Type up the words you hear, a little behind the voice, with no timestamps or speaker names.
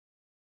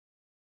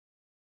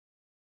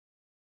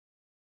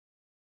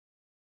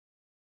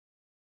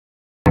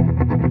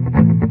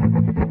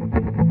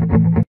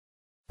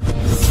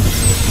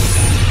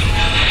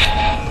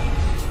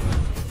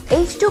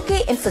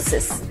H2K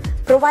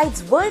Infosys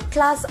provides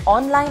world-class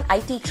online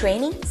IT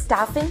training,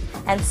 staffing,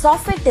 and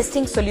software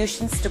testing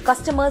solutions to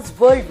customers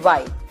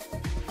worldwide.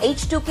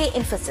 H2K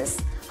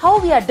Infosys, how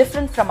we are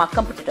different from our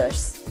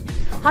competitors.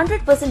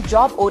 100%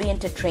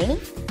 job-oriented training,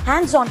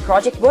 hands-on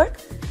project work,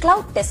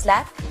 cloud test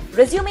lab,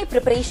 resume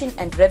preparation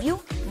and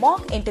review,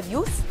 mock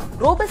interviews,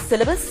 robust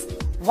syllabus,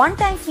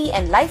 one-time fee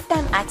and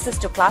lifetime access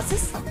to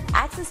classes,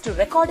 access to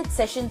recorded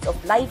sessions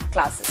of live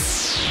classes.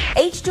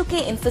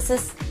 H2K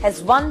Infosys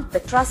has won the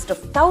trust of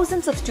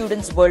thousands of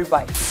students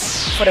worldwide.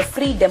 For a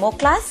free demo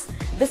class,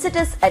 visit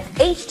us at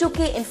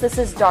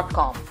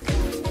h2kinfosys.com.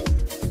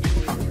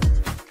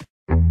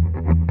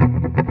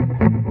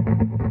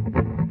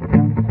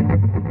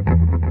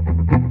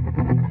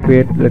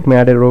 Let me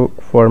add a row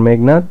for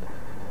Meghnad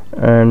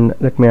and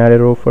let me add a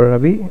row for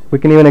Ravi. We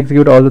can even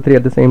execute all the three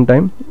at the same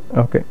time.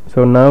 Okay,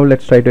 so now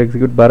let's try to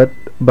execute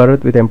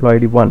Bharat with employee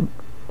ID 1.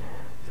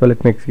 So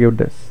let me execute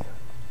this.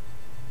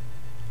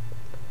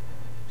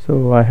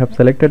 So I have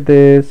selected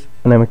this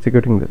and I'm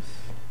executing this.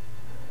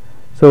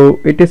 So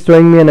it is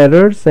showing me an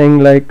error saying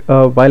like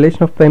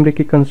violation of primary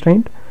key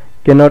constraint,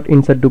 cannot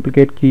insert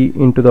duplicate key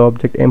into the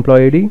object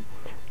employee ID,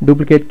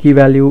 duplicate key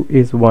value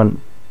is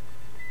 1.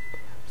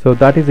 So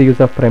that is the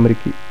use of primary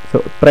key. So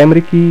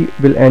primary key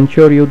will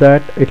ensure you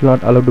that it will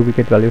not allow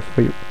duplicate values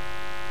for you.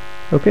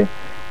 Okay,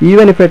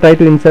 even if I try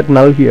to insert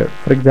null here,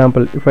 for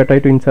example, if I try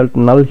to insert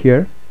null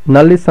here,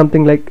 null is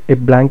something like a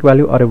blank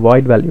value or a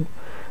void value.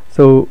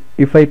 So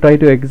if I try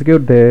to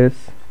execute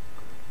this,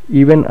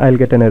 even I'll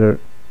get an error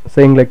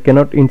saying like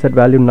cannot insert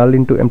value null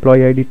into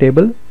employee ID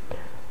table,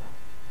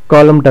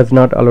 column does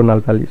not allow null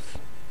values.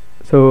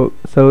 So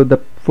the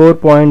 4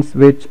 points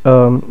which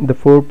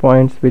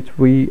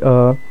we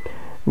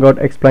got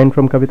explained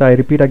from Kavita, I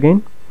repeat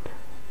again.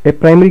 A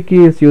primary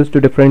key is used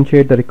to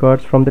differentiate the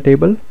records from the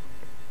table,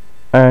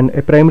 and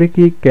a primary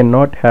key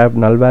cannot have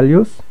null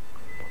values.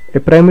 A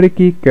primary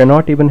key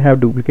cannot even have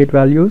duplicate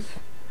values.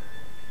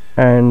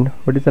 And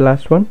what is the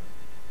last one?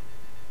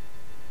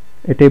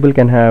 A table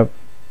can have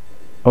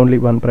only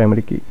one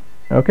primary key.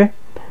 Okay,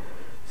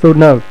 so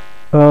now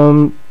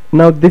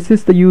now this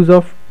is the use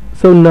of.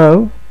 So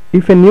now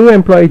if a new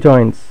employee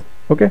joins,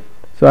 okay,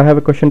 so I have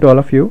a question to all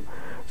of you.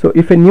 So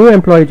if a new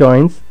employee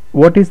joins,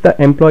 what is the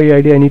employee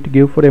ID I need to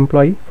give for the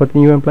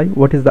new employee?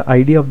 What is the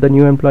ID of the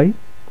new employee?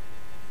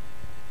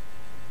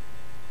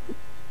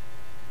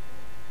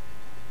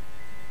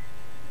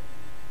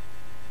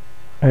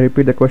 I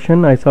repeat the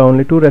question. I saw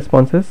only 2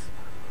 responses.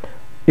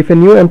 If a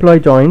new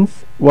employee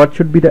joins, what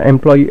should be the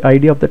employee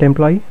ID of that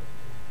employee?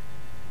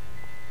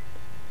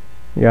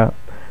 Yeah.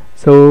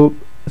 So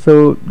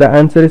the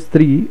answer is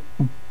 3.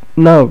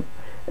 Now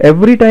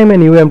every time a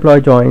new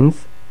employee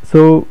joins,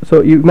 so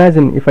you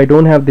imagine if I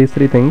don't have these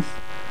 3 things,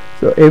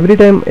 so every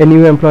time a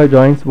new employee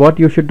joins, what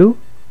you should do?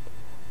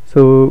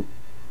 So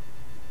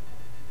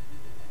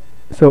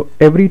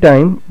every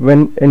time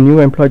when a new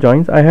employee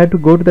joins, I have to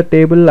go to the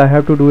table, I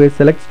have to do a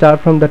select star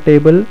from the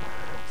table.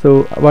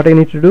 So what I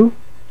need to do,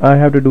 I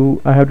have to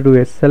do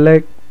a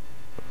select.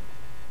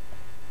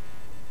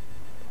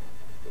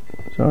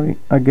 Sorry,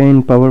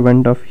 again power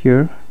went off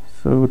here,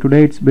 so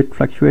today it's a bit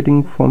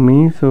fluctuating for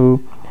me,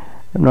 so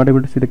I'm not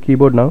able to see the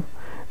keyboard now.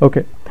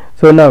 Okay,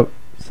 so now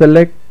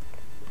select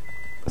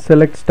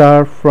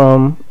star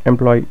from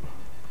employee.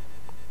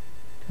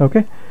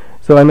 Okay,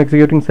 so I'm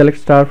executing select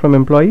star from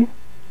employee.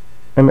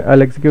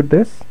 I'll execute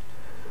this.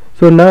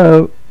 So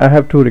now I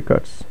have 2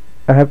 records.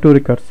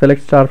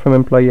 Select star from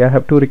employee, I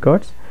have 2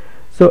 records.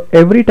 So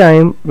every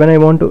time when I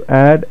want to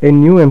add a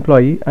new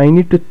employee, I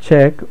need to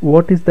check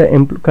what is the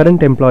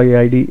current employee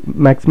ID,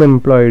 maximum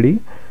employee ID.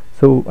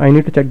 So I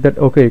need to check that,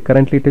 okay,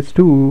 currently it is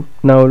 2,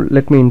 now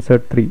let me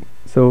insert 3.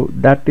 So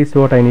that is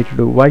what I need to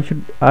do. Why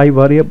should I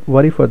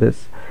worry for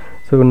this?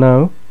 So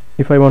now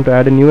if I want to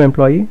add a new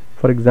employee,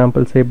 for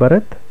example say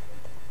Bharat,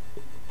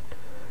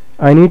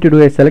 I need to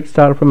do a select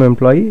star from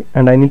employee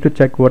and I need to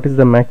check what is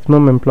the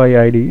maximum employee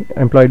ID.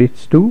 Employee ID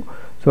is 2,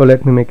 so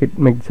let me make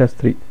this as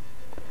 3.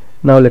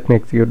 Now let me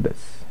execute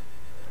this.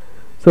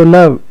 So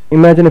now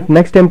imagine if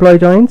next employee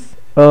joins,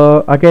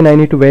 again I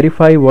need to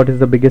verify what is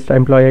the biggest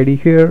employee ID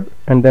here,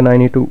 and then I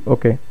need to,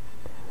 okay,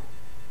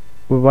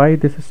 why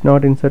this is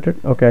not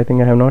inserted? Okay, I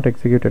think I have not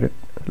executed it.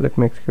 Let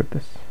me execute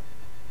this.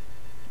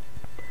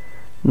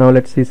 Now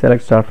let's see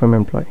select star from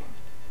employee.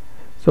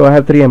 So I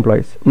have 3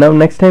 employees. Now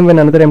next time when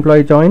another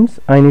employee joins,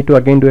 I need to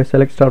again do a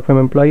select star from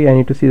employee. I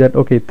need to see that,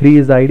 okay, 3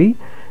 is ID.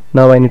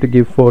 Now I need to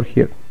give 4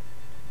 here.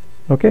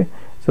 Okay,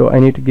 so I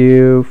need to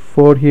give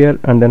 4 here,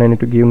 and then I need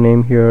to give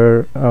name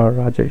here,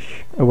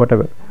 Rajesh or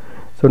whatever.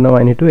 So now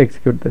I need to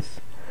execute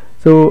this.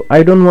 So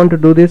I don't want to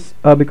do this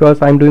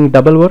because I'm doing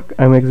double work.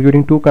 I'm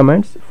executing 2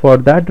 commands. For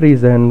that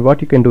reason,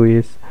 what you can do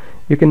is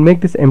you can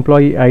make this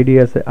employee ID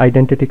as an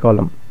identity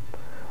column.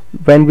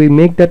 When we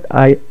make that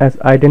as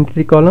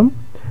identity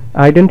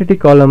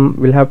column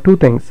will have 2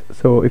 things.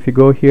 So if you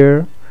go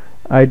here,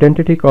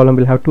 identity column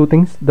will have 2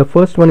 things. The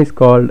first one is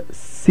called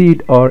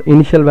seed or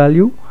initial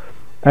value,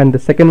 and the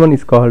second one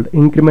is called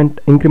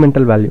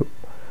incremental value.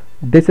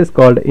 this is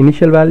called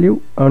initial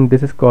value and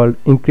this is called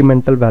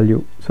incremental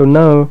value. So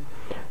now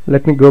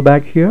let me go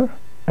back here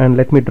and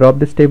let me drop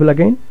this table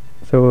again.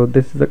 So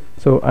this is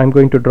so I'm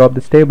going to drop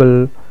this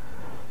table.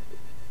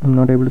 I'm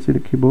not able to see the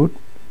keyboard.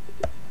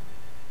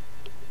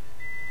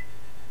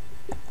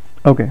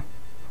 Okay,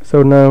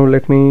 so now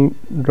let me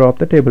drop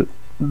the table.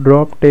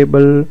 Drop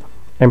table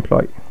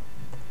employee.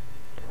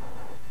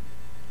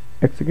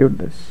 Execute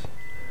this.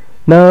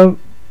 Now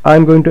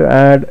I'm going to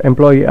add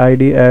employee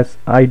ID as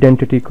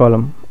identity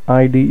column.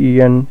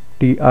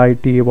 IDENTITY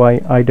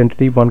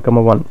identity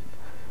 1,1.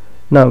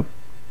 Now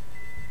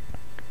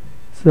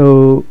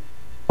so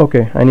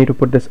okay, I need to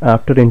put this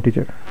after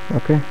integer.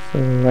 Okay, so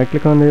right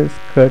click on this,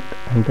 cut,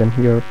 and then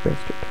here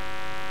paste it,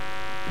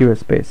 give a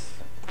space.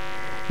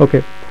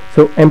 Okay,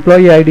 so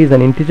employee ID is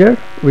an integer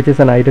which is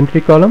an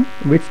identity column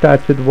which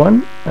starts with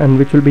 1 and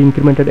which will be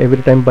incremented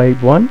every time by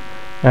 1,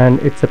 and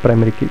it's a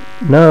primary key.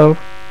 Now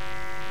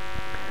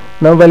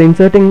while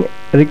inserting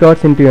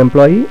records into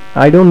employee,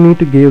 I don't need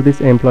to give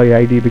this employee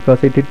ID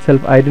because it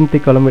itself identity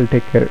column will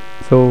take care.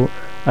 So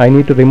I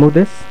need to remove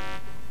this.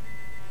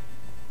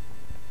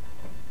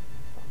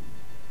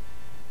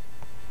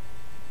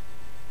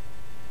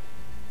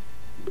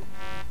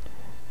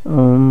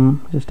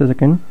 Just a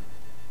second,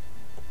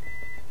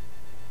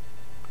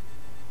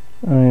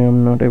 I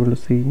am not able to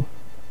see.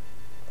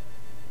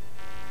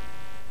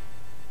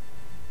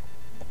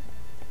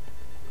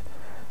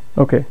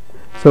 Okay,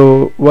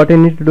 so what I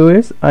need to do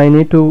is I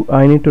need to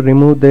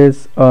remove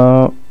this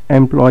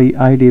employee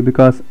ID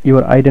because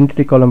your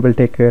identity column will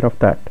take care of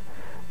that.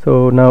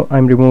 So now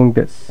I'm removing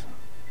this.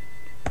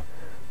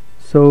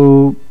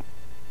 So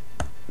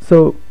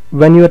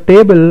when your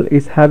table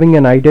is having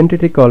an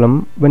identity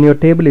column, you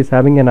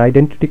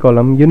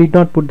need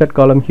not put that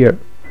column here.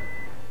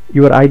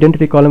 Your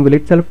identity column will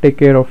itself take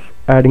care of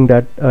adding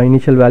that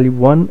initial value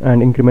 1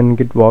 and incrementing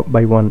it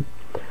by 1.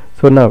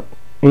 So now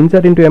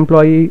insert into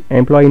employee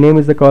name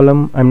is the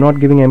column. I'm not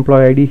giving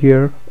employee ID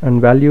here, and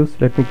values,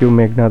 let me give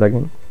Meghnad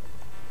again.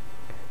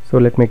 So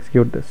let me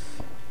execute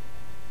this.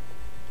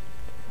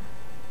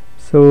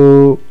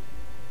 So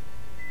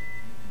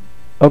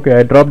okay,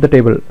 I dropped the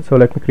table, so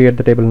let me create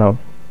the table now.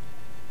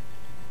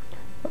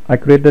 I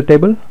create the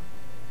table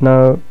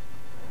now.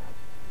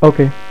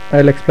 Okay,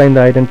 I'll explain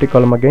the identity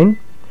column again.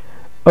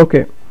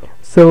 Okay,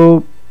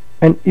 so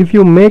and if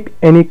you make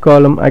any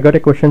column, I got a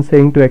question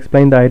saying to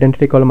explain the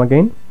identity column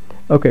again.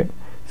 Okay,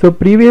 so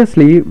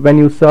previously when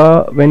you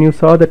saw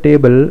the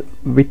table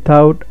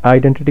without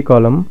identity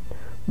column,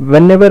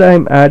 whenever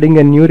I'm adding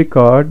a new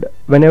record,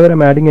 whenever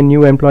I'm adding a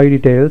new employee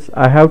details,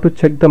 I have to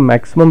check the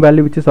maximum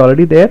value which is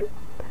already there,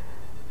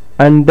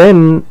 and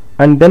then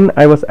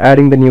I was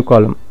adding the new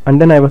column,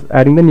 and then I was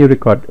adding the new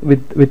record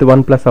with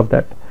 1 plus of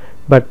that.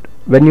 But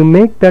when you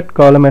make that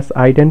column as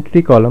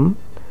identity column,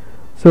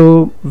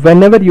 so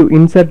whenever you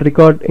insert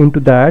record into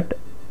that,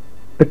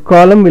 the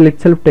column will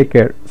itself take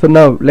care. So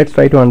now let's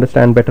try to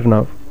understand better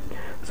now.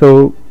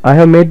 So I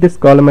have made this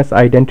column as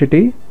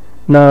identity.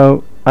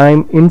 Now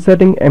I'm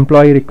inserting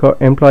employee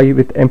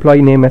with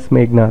employee name as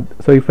Meghnad.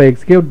 So if I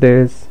execute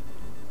this,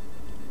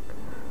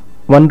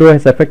 one row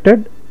is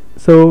affected.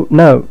 So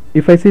now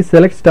if I see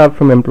select star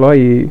from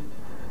employee,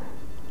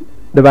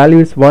 the value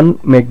is 1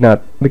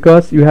 Meghnad,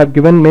 because you have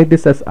made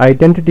this as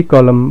identity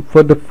column.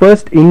 For the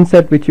first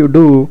insert which you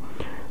do,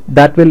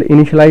 that will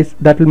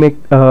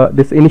make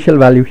this initial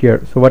value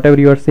here. So whatever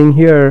you are seeing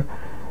here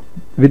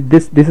with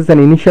this is an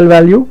initial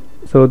value.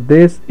 So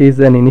this is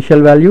an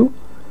initial value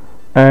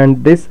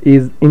and this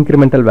is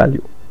incremental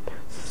value.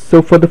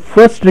 So for the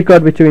first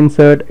record which you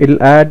insert, it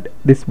will add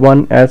this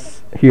 1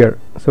 as here,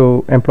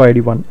 so employee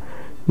ID 1.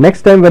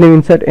 Next time when you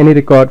insert any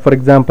record, for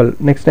example,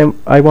 next time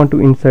I want to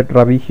insert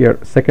Ravi here,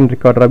 second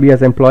record Ravi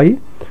as employee.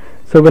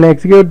 So when I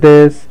execute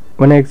this,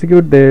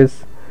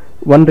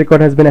 one record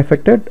has been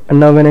affected, and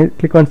now when I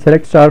click on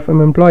select star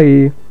from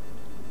employee,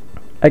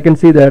 I can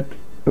see that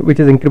which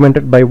is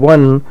incremented by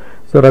 1.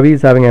 So Ravi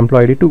is having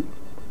employee ID 2.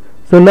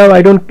 So now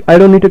I don't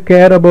need to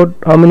care about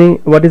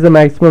what is the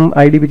maximum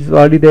ID which is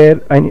already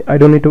there. I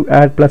don't need to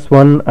add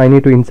 +1. I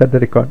need to insert the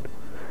record.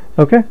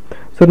 Okay,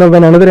 so now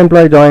when another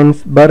employee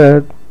joins,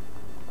 Bharat,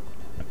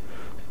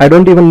 I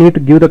don't even need to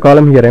give the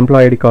column here,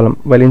 employee ID column,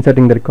 while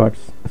inserting the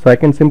records. So I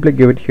can simply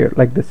give it here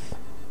like this.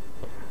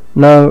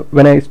 Now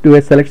when I do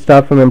a select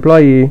star from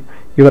employee,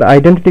 your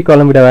identity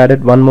column would have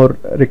added one more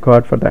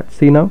record for that.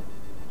 See now,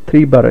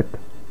 3 Bharat.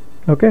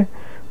 Okay,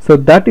 so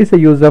that is a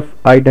use of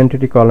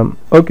identity column.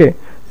 Okay,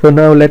 so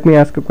now let me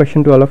ask a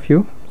question to all of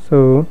you.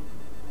 So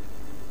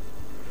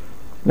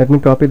let me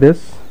copy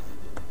this.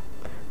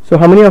 So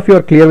how many of you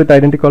are clear with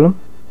identity column?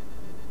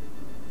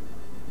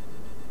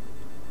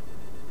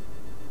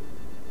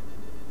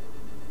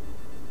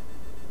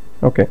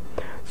 Okay,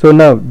 so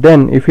now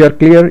then if you are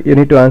clear, you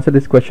need to answer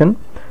this question.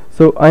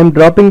 So I'm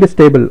dropping this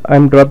table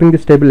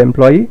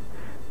employee.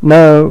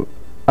 Now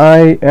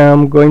I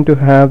am going to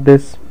have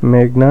this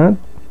Meghnad,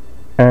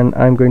 and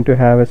I'm going to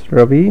have as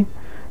Ravi,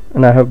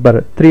 and I have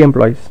Bharat, 3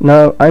 employees.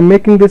 Now I'm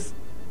making this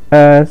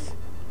as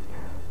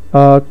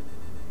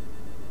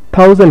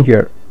 1000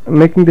 here. I'm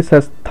making this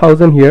as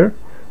 1000 here,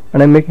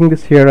 and I'm making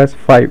this here as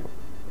 5.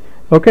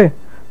 Okay,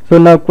 so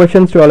now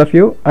questions to all of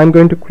you. I'm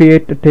going to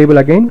create a table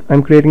again.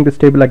 I'm creating this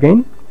table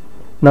again.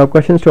 Now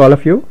questions to all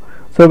of you.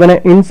 So when I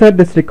insert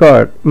this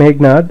record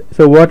Meghnad,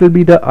 so what will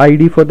be the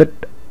ID for that?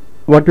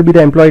 What will be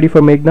the employee ID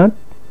for Meghnad?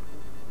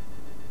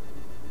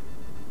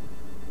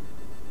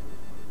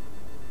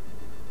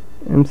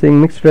 I'm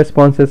seeing mixed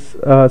responses.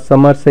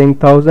 Some are saying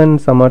 1000,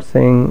 some are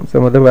saying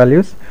some other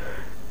values.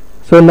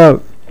 So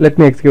now let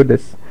me execute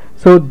this.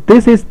 So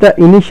this is the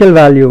initial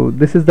value.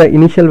 This is the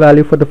initial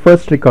value for the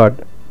first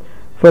record.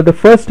 For the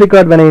first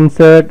record, when I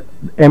insert,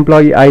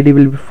 employee ID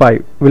will be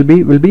 5. Will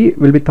be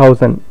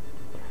 1000.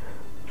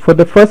 For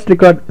the first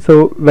record,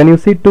 so when you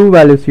see two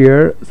values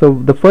here, so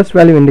the first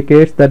value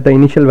indicates that the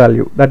initial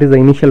value, that is the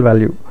initial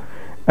value,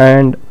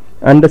 and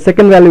the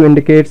second value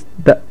indicates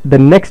the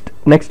next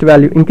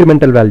value,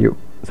 incremental value.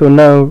 So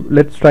now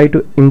let's try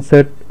to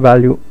insert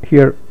value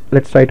here.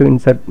 Let's try to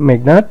insert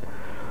Meghnad.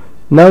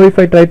 Now if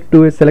I try to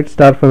do a select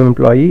star from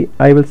employee,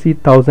 I will see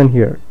 1000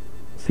 here.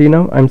 See,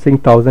 now I'm seeing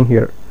 1000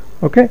 here.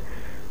 Okay,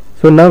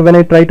 so now when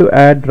I try to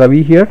add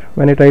Ravi here,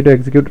 when I try to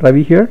execute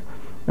Ravi here,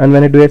 and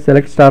when I do a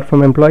select star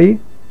from employee,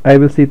 I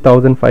will see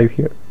 1005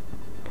 here.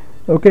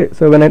 Okay,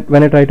 so when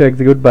I try to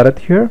execute Bharat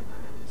here,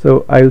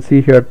 so I will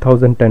see here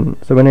 1010.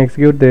 So when I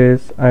execute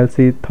this, I'll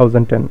see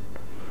 1010.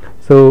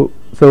 So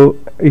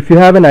if you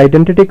have an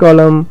identity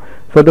column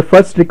for the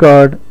first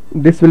record,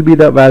 this will be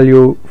the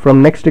value.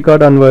 From next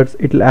record onwards,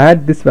 it will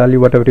add this value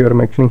whatever you are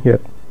mentioning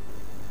here.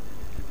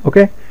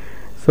 Okay,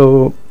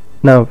 so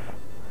now,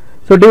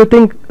 so do you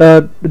think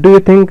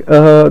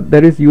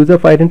there is use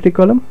of identity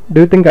column?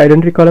 Do you think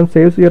identity column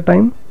saves your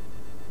time?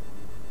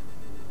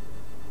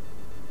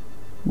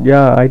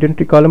 Yeah,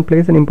 identity column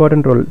plays an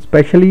important role,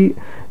 especially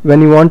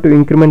when you want to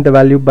increment the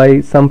value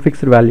by some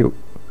fixed value.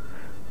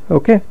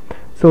 Okay,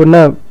 so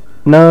now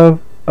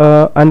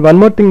and one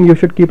more thing you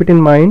should keep it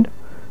in mind: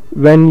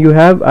 when you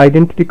have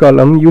identity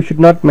column, you should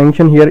not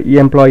mention here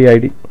employee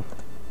ID.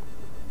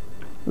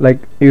 Like,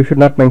 you should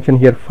not mention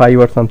here 5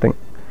 or something.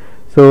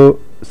 So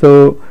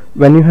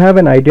when you have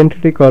an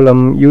identity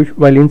column,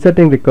 while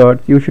inserting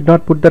records, you should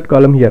not put that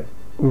column here.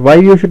 Why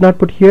you should not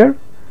put here?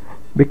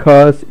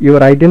 Because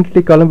your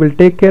identity column will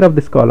take care of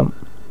this column.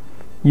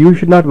 You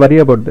should not worry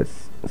about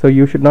this. So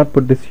you should not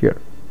put this here.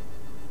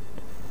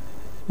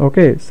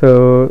 Okay,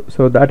 so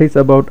that is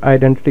about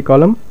identity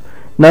column.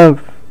 Now,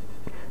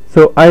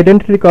 so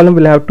identity column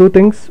will have two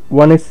things.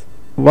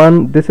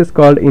 This is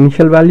called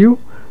initial value.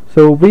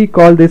 So we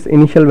call this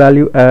initial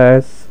value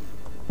as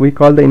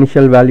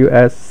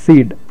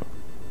seed.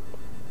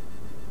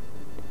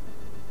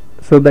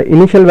 So the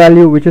initial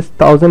value, which is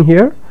 1000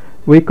 here,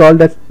 we call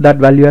that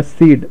value as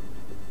seed.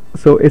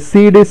 So a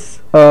seed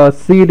is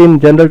seed in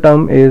general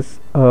term is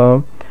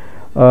a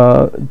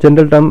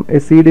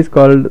seed is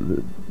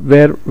called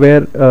where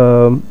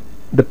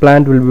the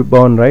plant will be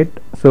born, right?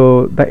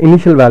 So the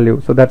initial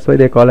value, so that's why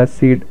they call as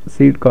seed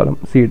column,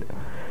 seed.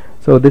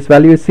 So this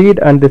value is seed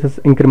and this is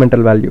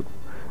incremental value.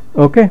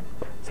 Okay,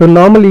 so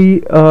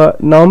normally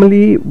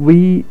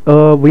we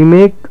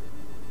make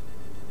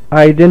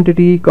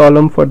identity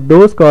column for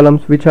those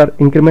columns which are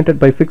incremented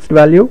by fixed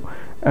value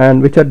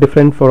and which are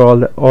different for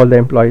all the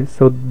employees.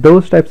 So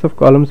those types of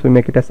columns we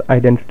make it as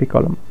identity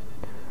column.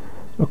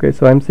 Okay,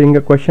 so I'm seeing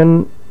a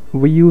question: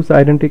 we use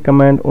identity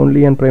command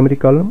only in primary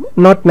column?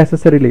 Not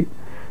necessarily.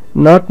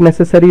 Not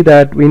necessary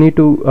that we need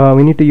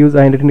to use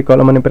identity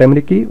column on a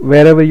primary key.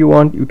 Wherever you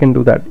want, you can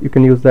do that. You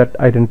can use that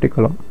identity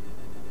column.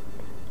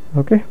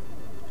 Okay.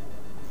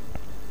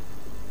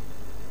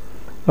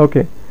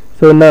 Okay,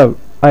 so now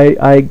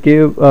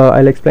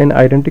I'll explain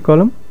identity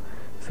column.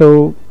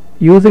 So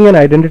using an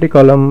identity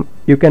column,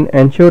 you can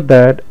ensure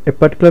that a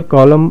particular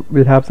column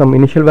will have some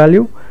initial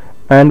value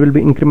and will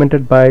be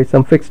incremented by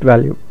some fixed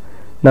value.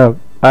 Now,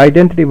 while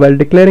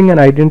declaring an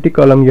identity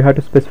column, you have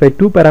to specify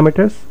two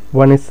parameters.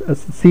 One is a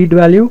seed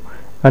value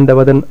and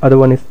the other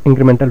one is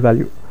incremental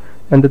value.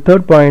 And the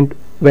third point,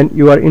 when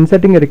you are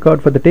inserting a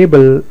record for the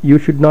table, you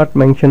should not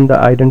mention the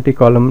identity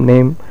column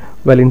name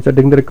while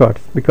inserting the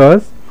records,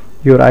 because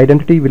your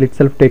identity will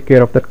itself take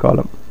care of that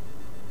column.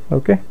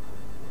 Okay.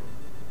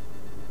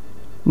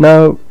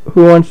 Now,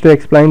 who wants to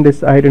explain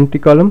this identity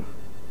column?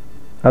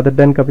 Other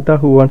than Kavita,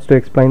 who wants to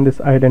explain this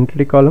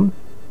identity column?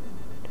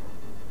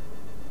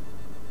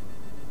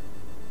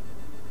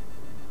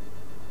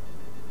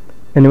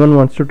 Anyone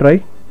wants to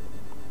try?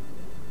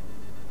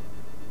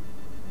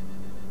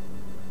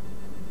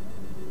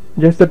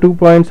 Just the 2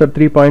 points or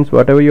 3 points,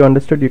 whatever you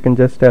understood, you can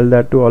just tell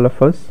that to all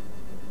of us.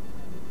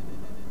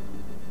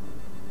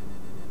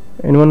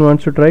 Anyone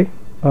wants to try?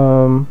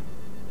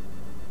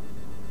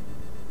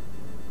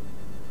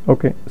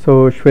 Okay,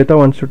 so Shweta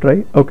wants to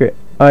try. Okay,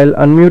 I'll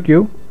unmute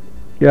you.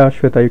 Yeah,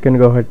 Shweta, you can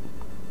go ahead.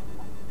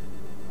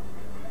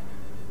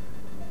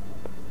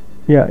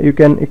 Yeah, you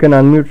can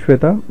unmute,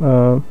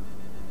 Shweta.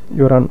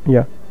 You're on.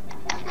 Yeah.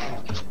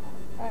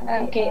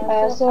 Okay,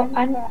 so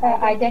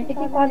identity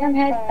column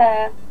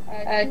has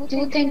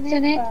two things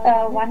in it.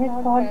 One is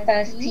called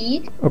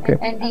seed, Okay.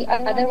 and the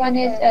other one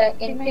is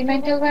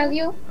incremental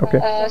value. Okay.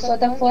 So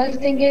the first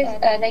thing is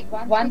like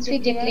once we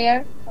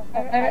declare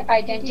our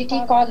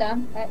identity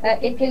column,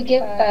 it will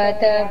give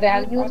the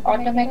values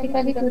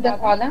automatically to the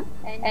column,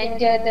 and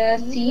the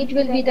seed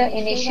will be the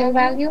initial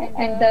value,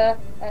 and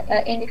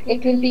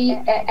it will be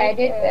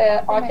added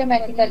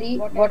automatically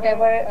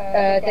whatever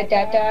the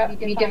data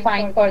we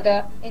define for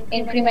the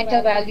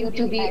incremental value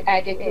to be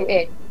added to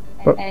it.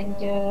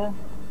 And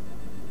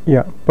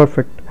yeah,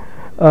 perfect.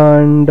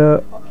 And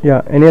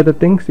yeah, any other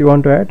things you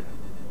want to add?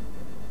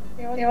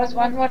 there was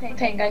one more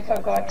thing I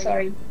forgot,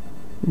 sorry.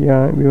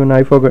 Yeah, even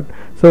I forgot.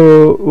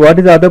 So what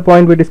is the other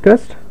point we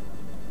discussed?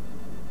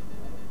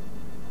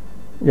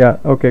 Yeah,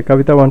 okay,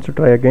 Kavita wants to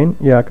try again.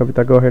 Yeah,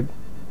 Kavita, go ahead.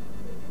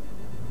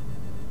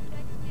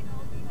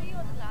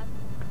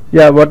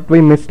 Yeah, what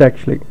we missed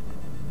actually.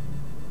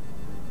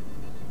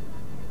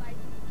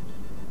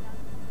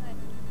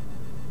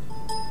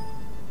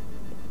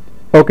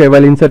 Okay,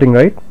 while inserting,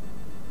 right?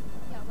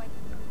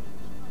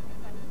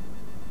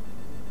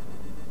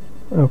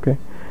 Okay.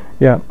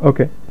 Yeah,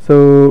 okay.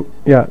 So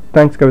yeah,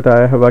 thanks Kavita.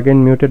 I have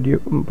again muted you,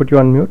 put you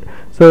on mute.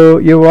 So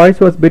your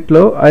voice was bit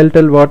low. I'll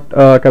tell what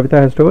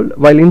Kavita has told.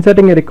 While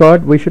inserting a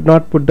record, we should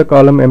not put the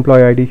column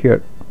employee ID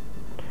here.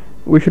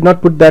 We should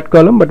not put that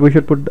column, but we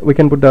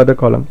can put the other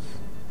columns.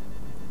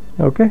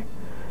 Okay.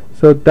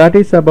 So that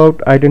is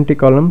about identity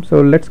column.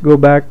 So let's go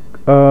back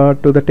to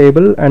the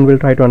table and we'll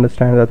try to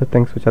understand the other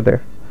things which are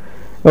there.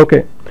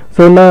 Okay,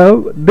 so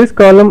now this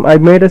column I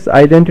made as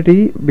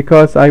identity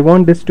because I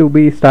want this to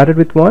be started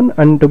with 1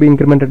 and to be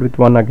incremented with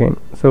 1 again.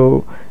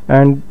 So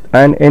and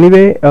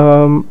anyway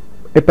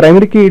a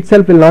primary key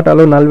itself will not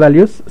allow null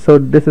values, so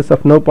this is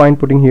of no point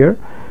putting here.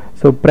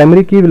 So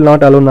primary key will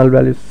not allow null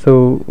values,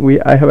 so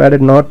I have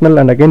added not null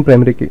and again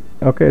primary key.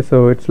 Okay,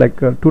 so it's like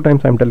 2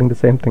 times I'm telling the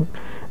same thing.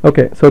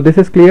 Okay, so this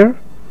is clear.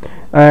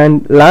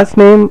 And last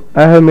name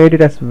I have made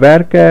it as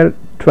varchar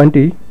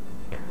 20,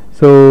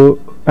 so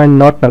and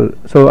not null.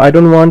 So I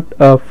don't want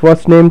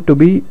first name to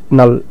be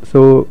null,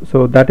 so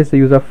that is the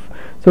use of.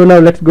 So now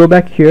let's go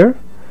back here.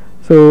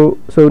 So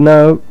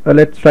now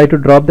let's try to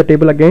drop the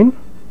table again,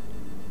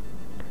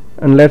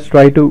 and let's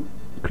try to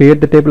create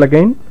the table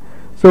again.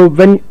 So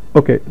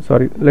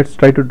let's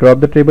try to drop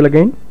the table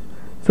again.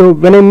 So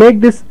when I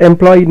make this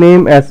employee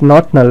name as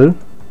not null,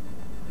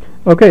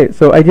 okay,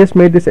 so I just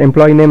made this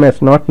employee name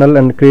as not null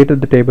and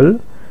created the table.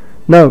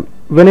 Now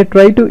when I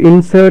try to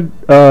insert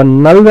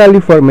null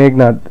value for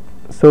Meghnad,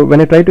 so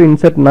when I try to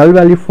insert null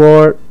value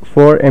for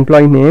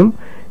employee name,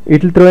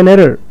 it will throw an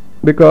error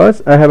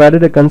because I have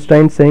added a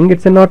constraint saying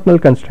it's a not null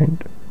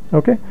constraint.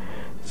 Okay,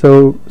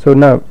 so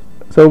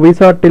we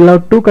saw till now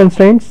 2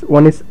 constraints.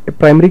 One is a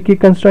primary key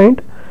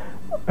constraint,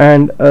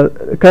 and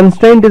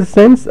constraint is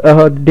sense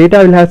data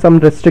will have some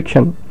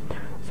restriction.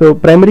 So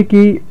primary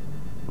key,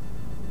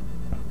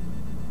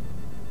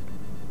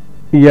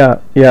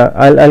 yeah,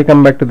 I'll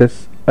come back to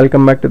this.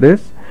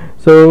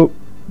 So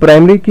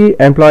primary key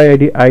employee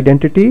ID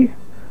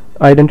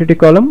identity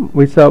column,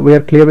 we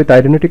are clear with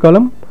identity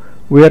column,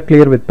 we are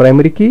clear with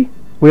primary key,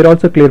 we are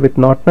also clear with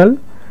not null.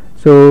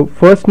 So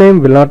first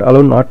name will not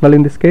allow not null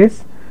in this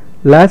case,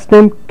 last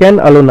name can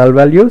allow null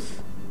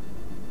values,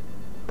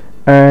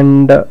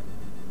 and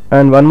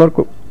one more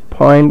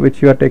point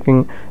which you are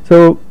taking.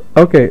 So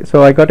okay,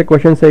 so I got a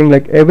question saying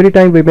like every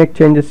time we make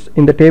changes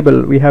in the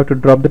table we have to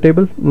drop the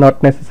table.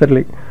 Not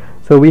necessarily.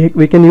 So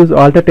we can use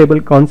alter table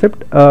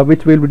concept,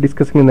 which we will be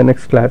discussing in the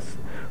next class.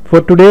 For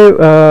today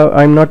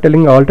I'm not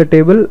telling alter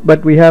table,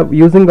 but we have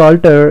using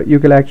alter you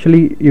can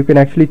actually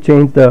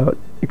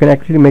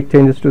make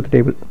changes to the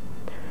table.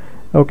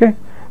 Okay,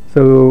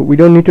 so we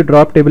don't need to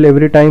drop table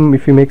every time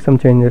if you make some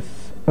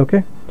changes.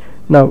 Okay,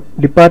 now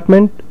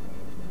department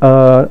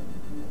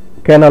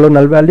can allow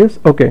null values.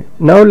 Okay,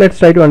 now let's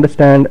try to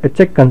understand a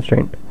check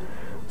constraint.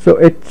 So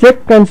a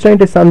check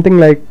constraint is something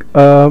like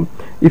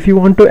if you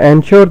want to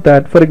ensure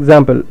that, for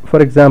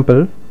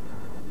example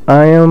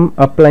I am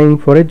applying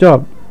for a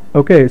job.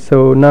 Okay,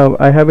 so now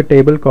I have a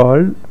table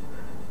called,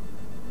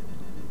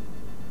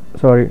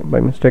 sorry,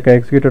 by mistake I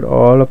executed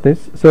all of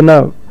this. So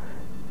now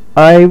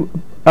I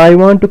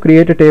want to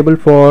create a table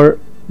for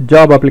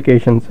job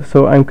applications.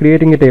 So I'm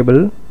creating a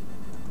table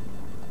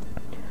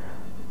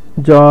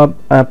job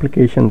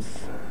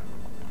applicants,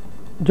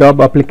 job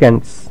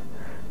applicants,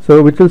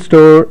 so which will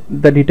store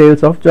the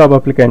details of job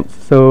applicants.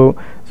 So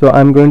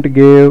I'm going to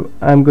give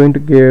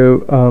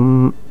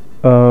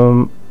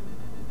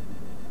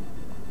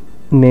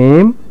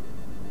name,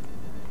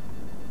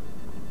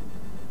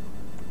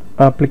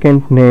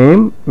 applicant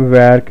name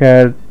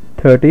varchar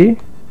 30,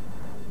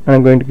 and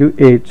I'm going to give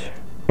age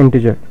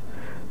integer.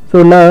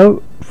 So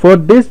now for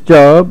this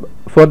job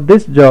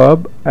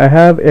I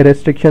have a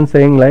restriction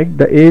saying like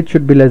the age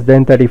should be less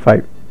than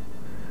 35.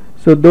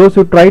 So those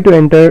who try to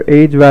enter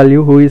age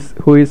value who is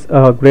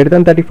greater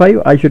than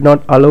 35, I should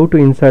not allow to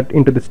insert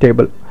into this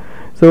table.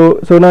 So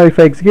now if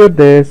I execute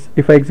this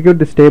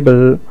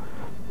table,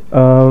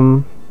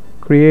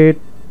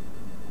 create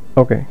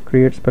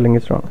spelling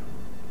is wrong.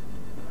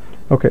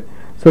 Okay,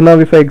 So now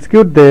if I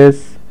execute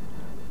this,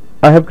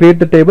 I have created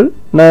the table.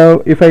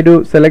 Now if I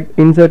do select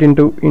insert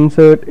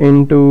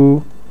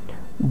into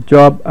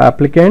job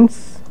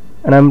applicants,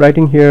 and I'm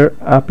writing here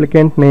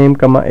applicant name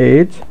comma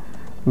age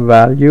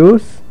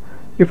values.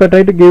 If I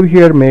try to give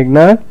here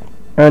Meghna,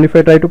 and if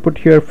I try to put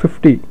here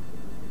 50,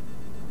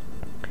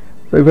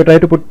 so if I try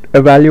to put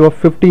a value of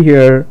 50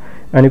 here,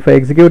 and if I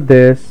execute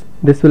this,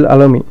 this will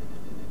allow me.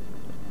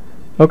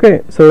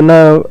 Okay, so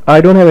now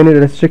I don't have any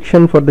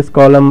restriction for this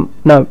column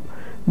now,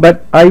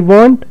 but I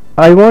want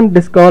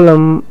this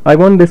column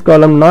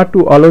not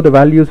to allow the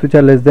values which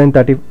are less than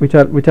 30, which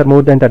are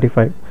more than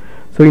 35.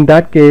 So in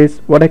that case,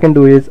 what I can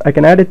do is I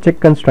can add a check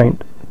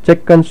constraint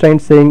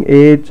saying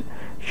age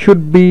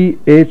should be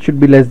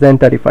less than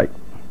 35.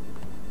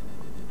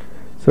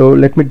 So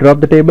let me drop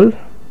the table.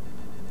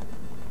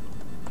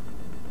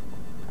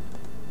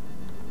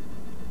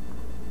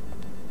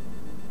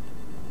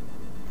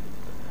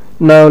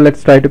 Now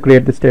let's try to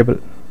create this table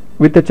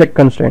with a check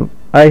constraint.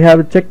 I have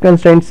a check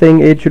constraint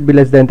saying age should be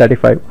less than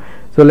 35.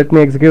 So let me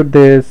execute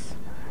this,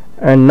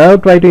 and now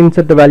try to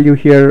insert the value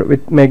here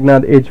with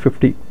Meghna age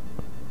 50.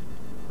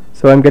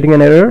 So I'm getting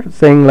an error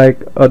saying like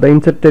the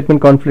insert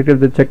statement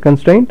conflicted with the check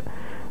constraint.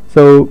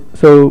 So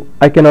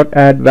I cannot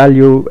add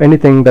value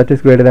anything that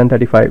is greater than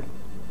 35.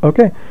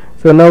 Okay,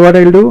 so now what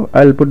I'll do,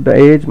 I'll put the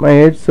age, my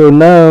age. So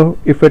now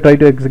if I try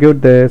to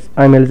execute this,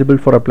 I'm eligible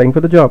for applying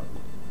for the job.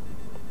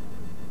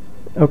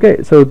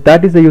 Okay, so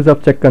that is the use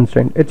of check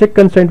constraint. A check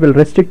constraint will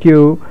restrict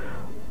you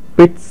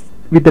with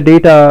the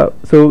data.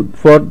 So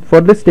for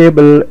this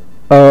table,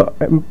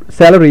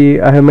 salary,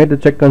 I have made the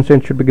check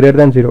constraint should be greater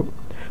than 0.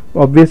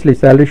 Obviously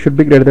salary should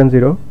be greater than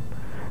 0.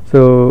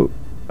 So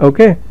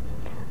okay,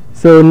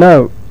 so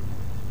now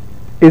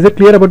is it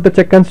clear about the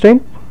check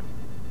constraint?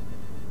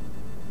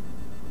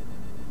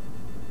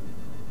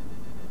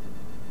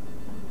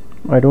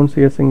 I don't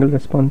see a single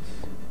response.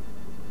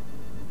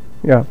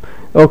 Yeah,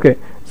 okay,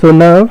 so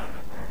now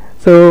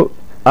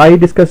I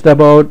discussed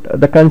about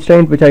the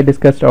constraint which I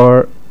discussed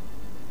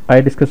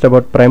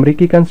about primary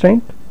key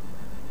constraint,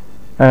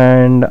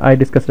 and I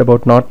discussed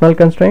about not null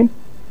constraint.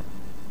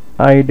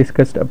 I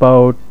discussed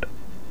about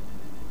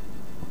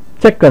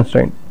check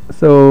constraint.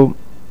 So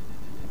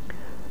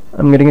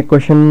I'm getting a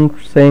question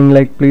saying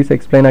like please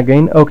explain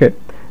again. Okay,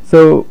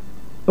 so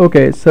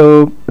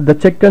the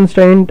check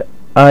constraint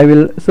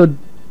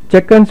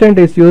check constraint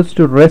is used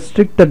to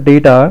restrict the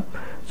data.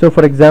 So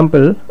for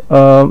example,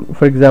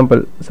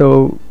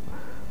 so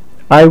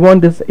I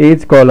want this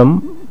age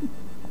column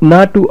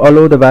not to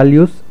allow the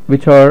values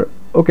which are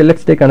okay.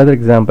 Let's take another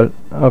example.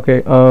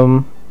 Okay,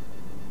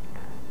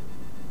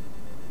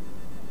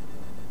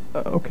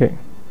 okay,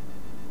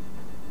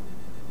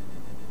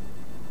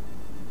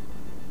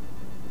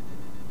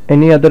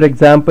 any other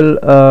example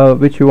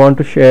which you want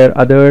to share,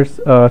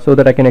 others, so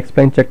that I can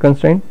explain check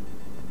constraint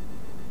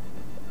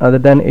other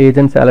than age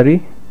and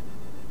salary?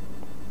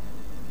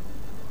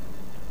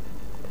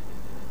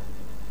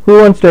 Who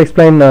wants to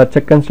explain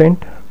check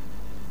constraint?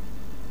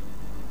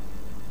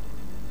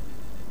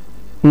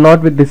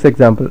 Not with this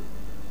example,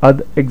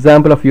 other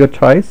example of your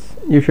choice.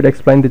 You should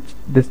explain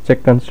this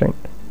check constraint.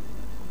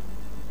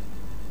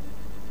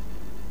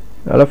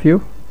 All of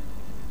you,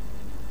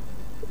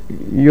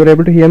 you're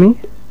able to hear me?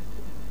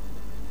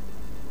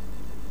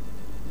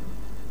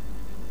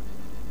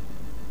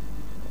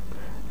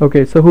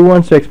 Okay, so who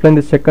wants to explain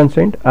this check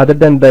constraint other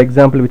than the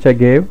example which I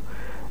gave,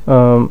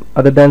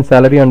 other than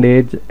salary and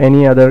age?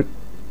 Any other?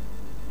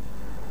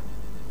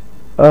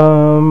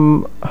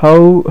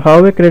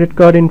 How a credit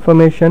card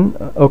information?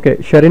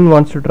 Okay, Sharon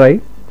wants to try,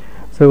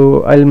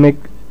 so I'll make.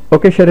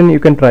 Okay, Sharon, you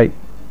can try.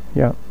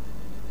 Yeah,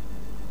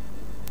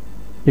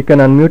 you can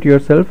unmute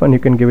yourself and you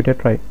can give it a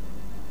try.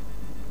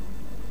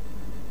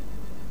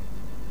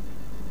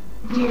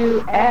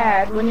 You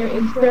add when you're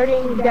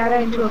inserting data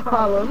into a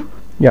column.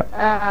 Yeah.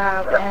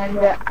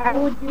 I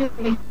would use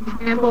an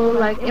example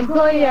like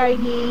employee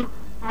ID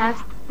has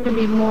to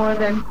be more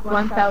than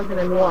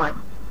 1001.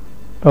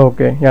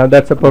 Okay, yeah,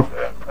 that's a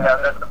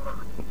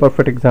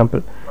perfect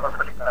example.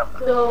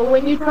 So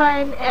when you try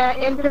and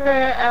enter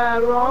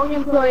a wrong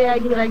employee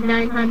ID like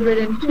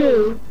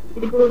 902,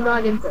 it will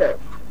not insert.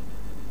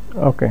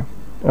 Okay,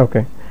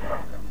 okay.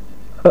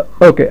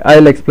 Okay,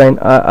 I'll explain.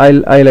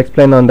 I'll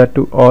explain on that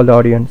to all the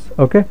audience.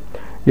 Okay,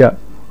 yeah.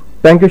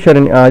 Thank you,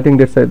 Sharon. I think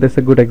this is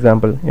a good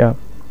example. Yeah.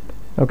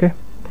 Okay.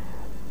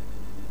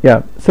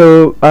 Yeah.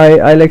 So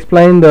I'll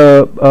explain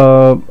the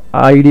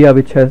idea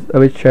which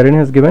Sharon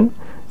has given.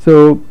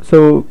 So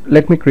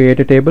let me create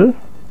a table.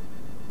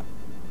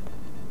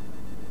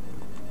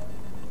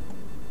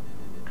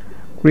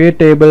 Create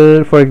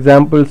table, for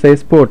example, say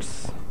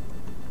sports.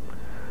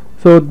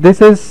 So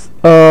this is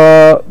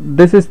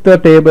the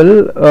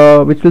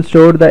table which will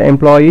show the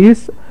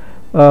employees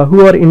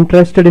who are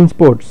interested in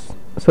sports.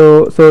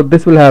 So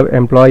this will have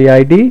employee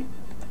ID,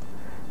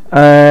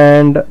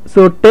 and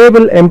so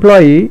table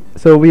employee.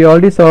 So we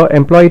already saw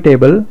employee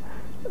table,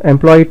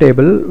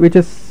 which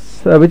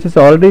is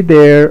already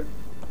there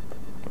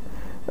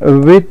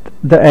with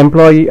the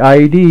employee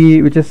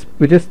ID, which is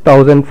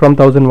 1000 from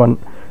 1001.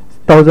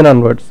 1000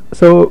 onwards.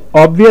 So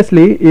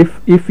obviously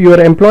if your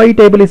employee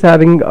table is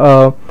having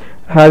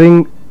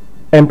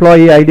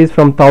employee IDs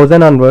from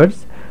 1000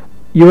 onwards,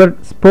 your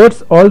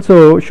sports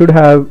also should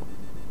have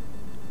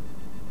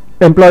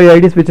employee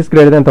IDs which is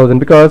greater than 1000,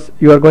 because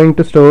you are going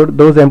to store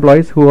those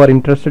employees who are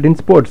interested in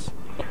sports.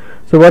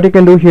 So what you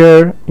can do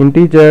here,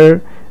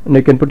 integer, and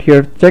you can put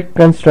here check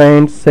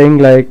constraints saying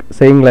like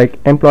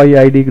employee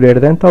ID greater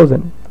than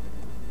 1000.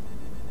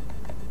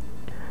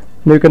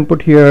 Now you can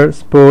put here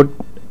sport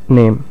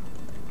name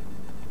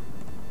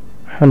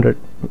 100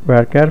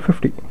 varchar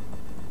 50.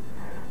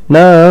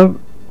 Now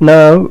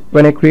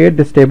when I create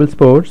this table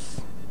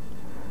sports,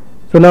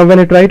 so now when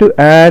I try to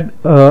add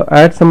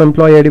some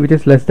employee ID which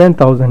is less than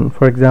 1000,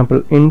 for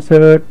example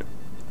insert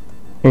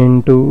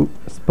into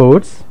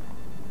sports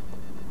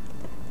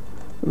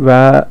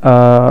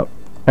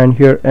and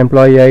here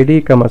employee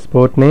ID comma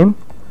sport name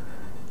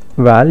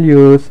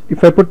values,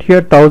 if I put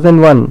here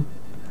 1001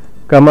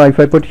 comma, if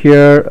I put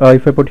here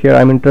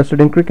I'm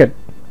interested in cricket,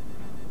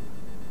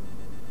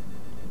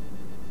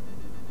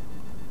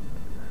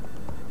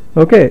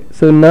 okay.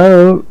 So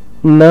now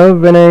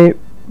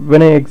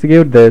when I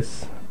execute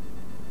this,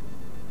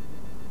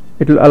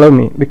 it will allow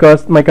me,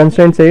 because my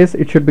constraint says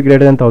it should be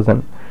greater than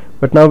 1000.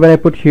 But now when I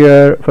put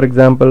here for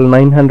example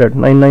 900,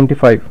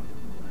 995,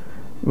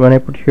 when I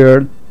put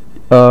here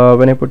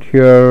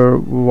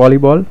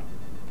volleyball,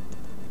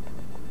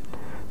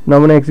 now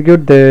when I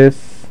execute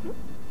this,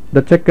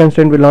 the check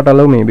constraint will not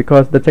allow me,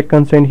 because the check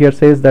constraint here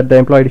says that the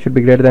employee ID should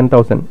be greater than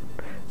 1000.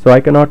 So I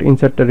cannot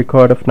insert a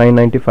record of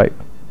 995.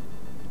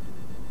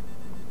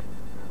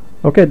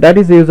 Okay, that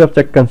is the use of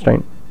check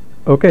constraint.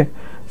 Okay,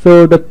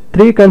 so the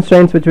three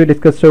constraints which we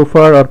discussed so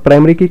far are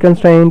primary key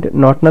constraint,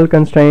 not null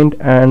constraint,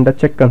 and the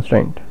check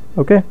constraint.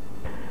 Okay,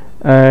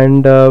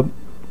 and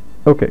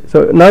okay,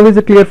 so now is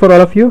it clear for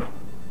all of you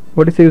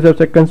what is the use of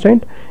check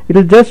constraint? It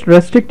will just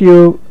restrict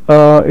you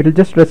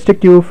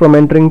from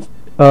entering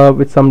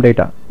with some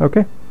data.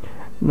 Okay,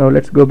 now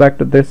let's go back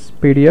to this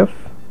PDF.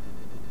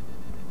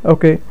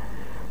 Okay,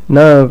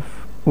 now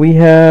we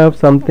have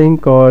something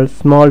called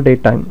small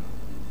date time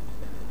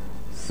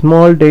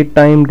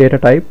data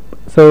type.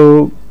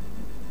 So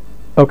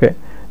okay,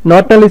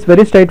 not null is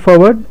very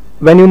straightforward.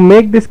 When you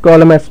make this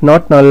column as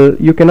not null,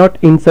 you cannot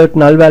insert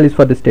null values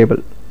for this table.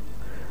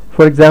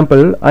 For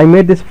example, I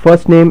made this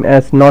first name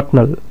as not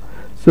null,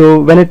 so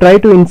when I try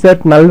to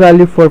insert null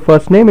value for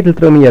first name, it will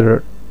throw me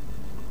error.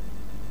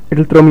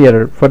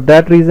 For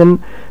that reason,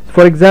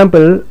 for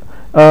example,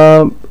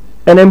 all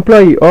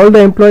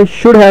the employees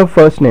should have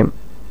first name.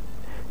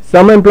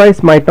 Some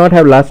employees might not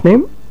have last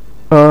name.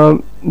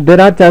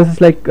 There are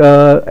chances like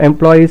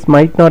employees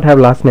might not have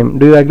last name.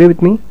 Do you agree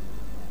with me?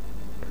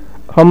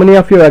 How many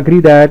of you agree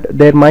that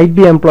there might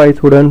be employees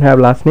who don't have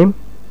last name?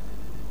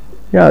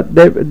 Yeah,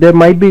 there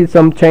might be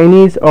some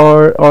Chinese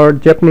or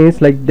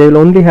Japanese, like they will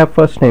only have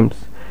first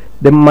names.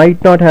 They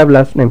might not have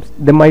last names.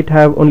 They might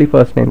have only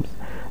first names.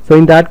 So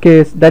in that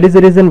case, that is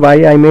the reason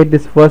why I made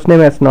this first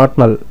name as not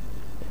null,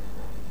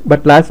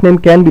 but last name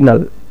can be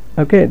null.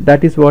 Okay,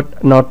 that is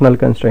what not null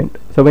constraint.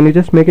 So when you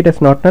just make it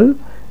as not null,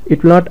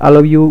 it will not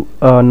allow you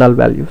null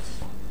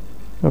values.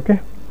 Okay,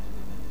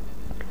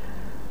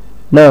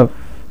 now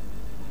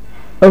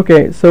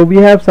okay, so we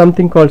have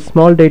something called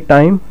small date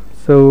time.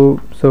 So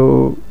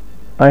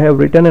I have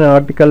written an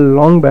article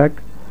long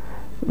back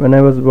when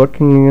I was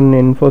working in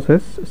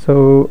Infosys,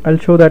 so I'll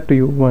show that to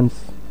you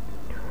once.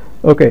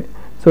 Okay,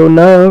 so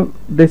now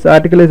this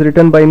article is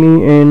written by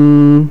me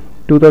in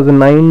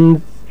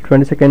 2009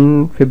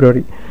 22nd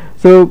February.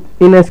 So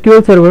in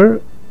SQL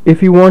Server,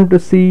 if you want to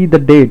see the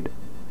date,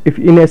 if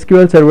you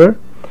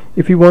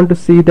want to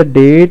see the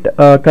date,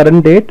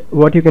 current date,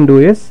 what you can do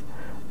is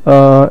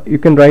you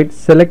can write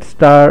select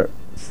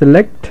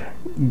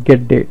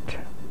get date.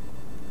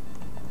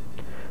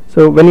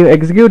 So when you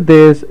execute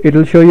this, it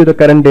will show you the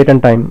current date and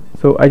time.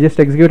 So I just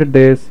executed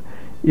this.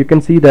 You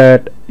can see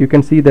that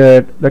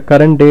the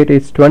current date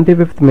is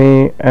 25th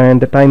May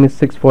and the time is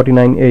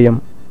 6:49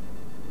 AM.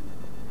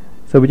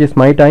 So which is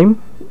my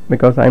time,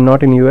 because I'm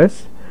not in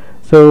US.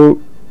 So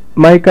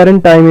my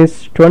current time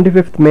is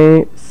 25th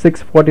May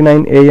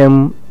 6:49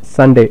 AM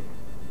Sunday.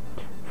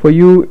 For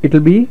you it will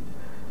be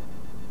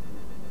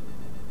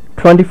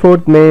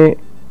 24th May,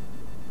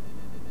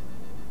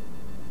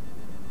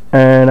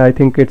 and I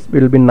think it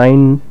will be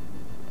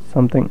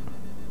 9:20.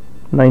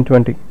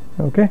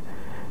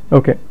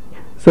 Okay,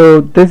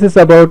 so this is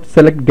about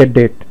select get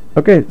date.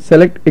 Okay,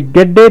 select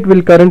get date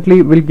will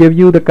give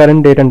you the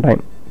current date and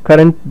time,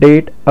 current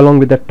date along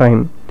with that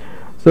time.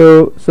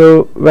 So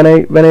when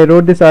I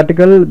wrote this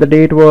article, the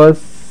date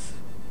was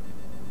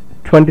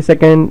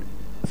 22nd.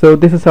 So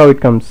this is how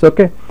it comes.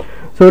 Okay,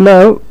 so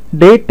now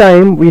date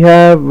time, we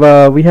have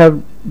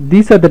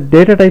these are the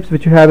data types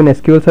which you have in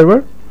SQL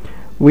Server.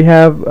 We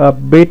have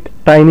bit,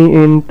 tiny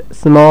int,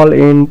 small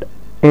int,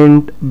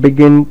 big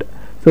int.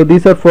 So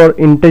these are for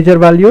integer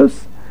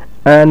values,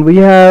 and we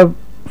have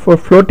for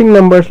floating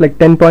numbers like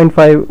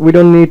 10.5. we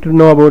don't need to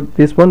know about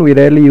this one, we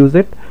rarely use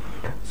it.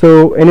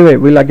 So anyway,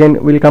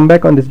 we'll come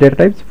back on these data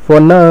types. For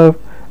now,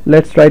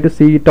 let's try to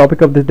see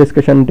topic of this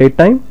discussion, date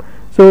time.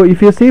 So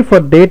if you see for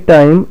date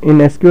time in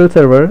SQL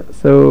Server,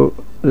 so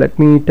let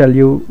me tell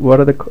you what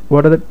are the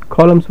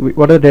columns,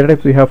 what are the data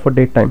types we have for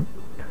date time.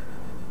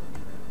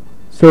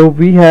 So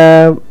we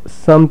have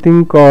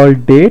something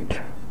called date,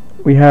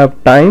 we have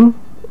time,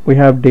 we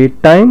have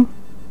date time,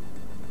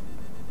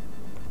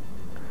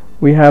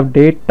 we have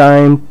date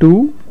time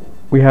 2,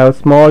 we have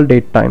small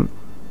date time.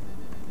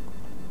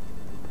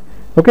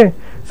 Okay,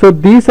 so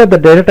these are the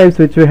data types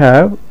which we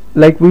have.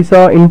 Like we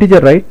saw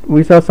integer, right?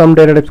 We saw some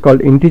data types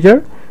called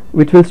integer,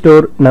 which will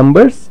store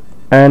numbers,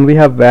 and we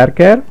have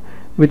varchar,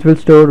 which will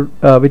store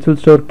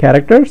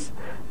characters.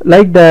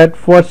 Like that,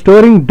 for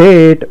storing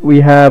date,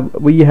 we have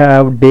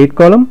date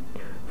column.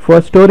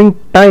 For storing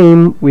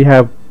time, we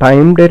have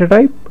time data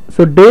type.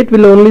 So date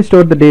will only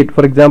store the date.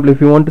 For example,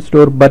 if you want to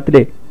store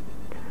birthday,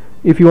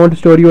 if you want to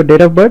store your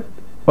date of birth,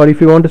 or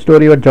if you want to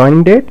store your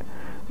joining date,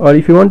 or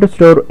if you want to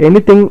store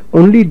anything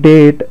only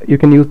date, you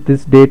can use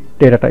this date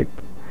data type.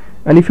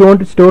 And if you want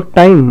to store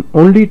time,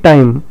 only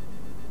time,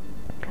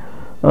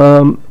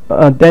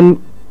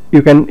 then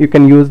you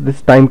can use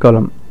this time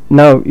column.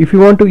 Now if you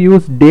want to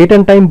use date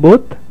and time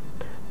both,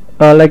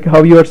 like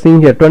how you are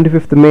seeing here,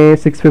 25th May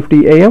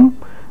 6:50 AM,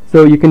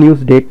 so you can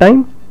use date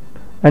time.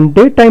 And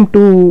date time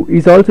 2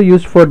 is also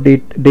used for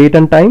date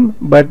and time,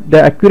 but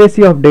the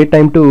accuracy of date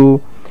time 2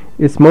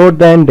 is more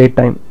than date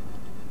time.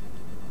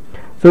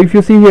 So if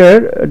you see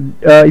here,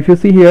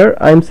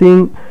 I'm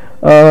seeing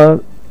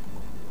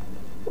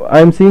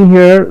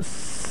here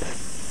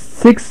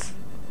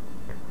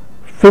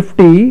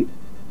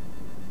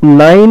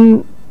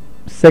 6:59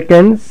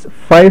 seconds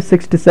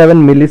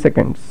 567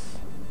 milliseconds.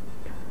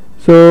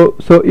 So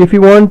if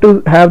you want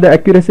to have the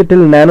accuracy till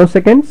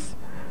nanoseconds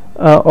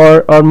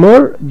or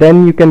more,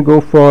 then you can go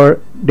for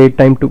date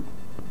time 2.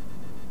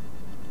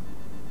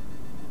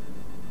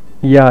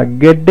 Yeah,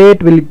 get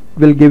date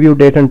will give you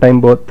date and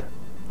time both.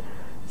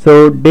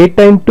 So date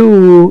time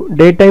 2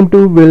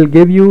 will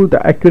give you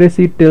the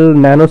accuracy till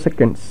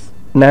nanoseconds,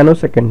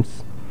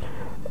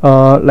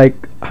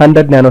 like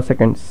 100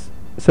 nanoseconds.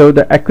 So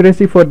the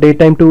accuracy for date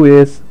time 2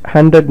 is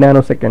 100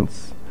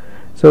 nanoseconds.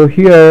 So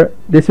here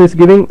this is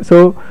giving,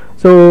 so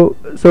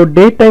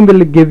date time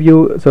will give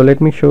you, so let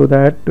me show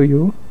that to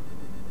you.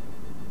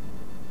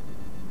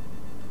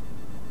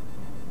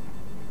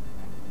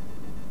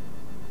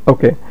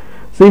 Okay,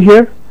 see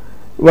here,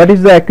 what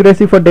is the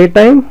accuracy for date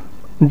time?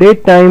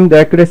 Date time, the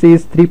accuracy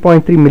is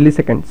 3.3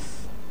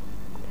 milliseconds.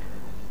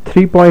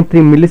 3.3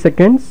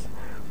 milliseconds.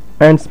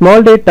 And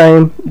small date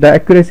time, the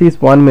accuracy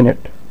is 1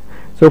 minute.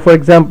 So for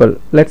example,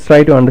 let's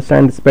try to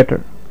understand this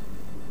better.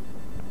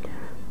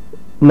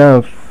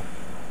 Now,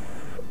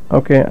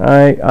 okay,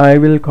 I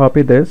will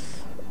copy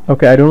this.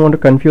 Okay, I don't want to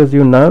confuse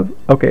you now.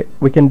 Okay,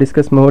 we can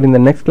discuss more in the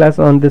next class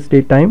on this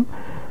date time,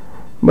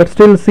 but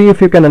still see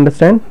if you can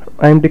understand.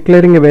 I am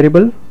declaring a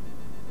variable,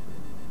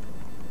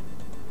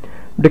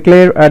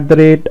 declare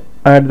 @DOB,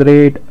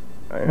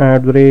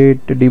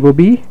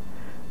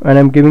 and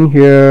I'm giving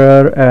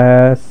here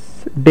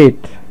as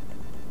date.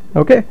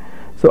 Okay,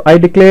 so I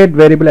declared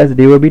variable as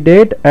DOB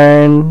date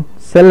and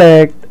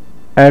select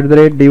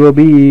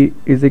 @DOB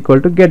is equal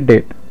to get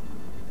date,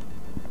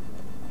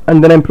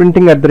 and then I'm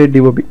printing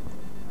 @DOB.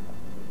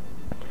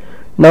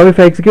 Now if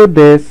I execute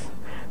this,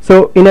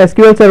 so in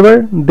SQL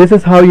Server, this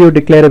is how you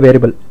declare a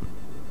variable.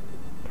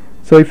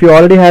 So if you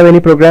already have any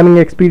programming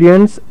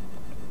experience,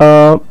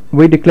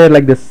 we declare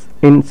like this.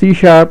 In C#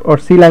 or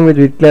C language,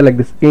 we declare like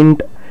this: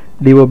 int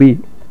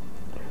DOB,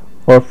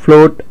 or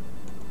float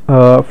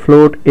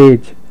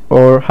age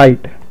or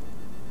height.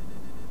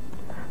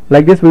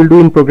 Like this we'll do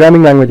in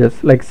programming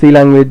languages like C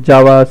language,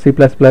 Java, C++,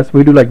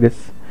 we do like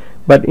this.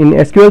 But in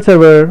SQL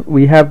Server,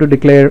 we have to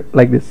declare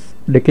like this: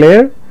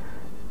 declare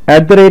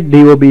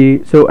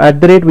 @DOB. So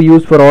 @ we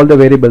use for all the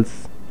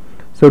variables.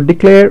 So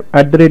declare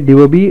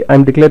 @DOB,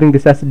 I'm declaring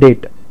this as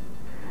date.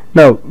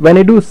 Now when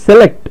I do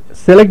select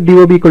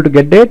DOB equal to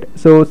get date,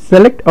 so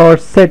select or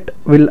set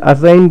will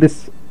assign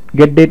this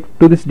get date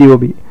to this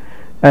DOB,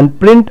 and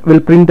print will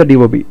print the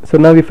DOB. So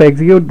now if I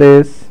execute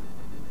this,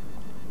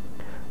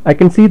 I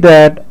can see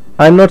that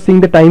I'm not seeing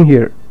the time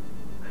here.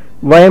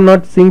 Why I'm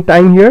not seeing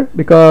time here?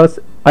 Because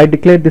I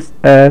declared this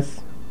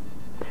as,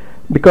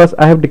 because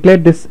I have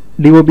declared this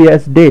DOB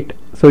as date,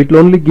 so it will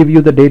only give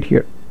you the date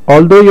here.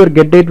 Although your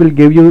get date will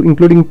give you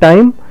including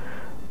time,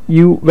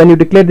 when you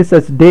declare this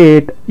as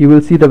date, you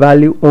will see the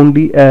value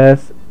only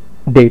as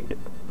date.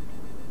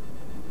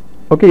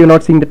 Okay, you're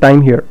not seeing the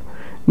time here.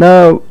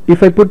 Now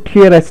if I put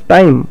here as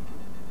time,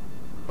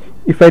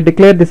 if I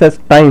declare this as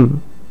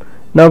time,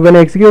 now when I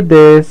execute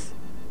this,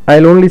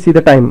 I'll only see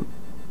the time.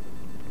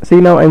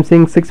 See, now I'm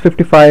seeing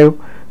 6:55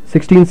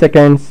 16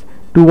 seconds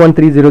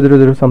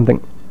 213000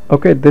 something.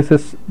 Okay, this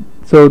is,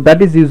 so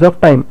that is use of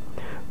time.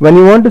 When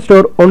you want to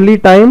store only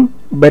time,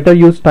 better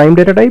use time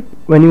data type.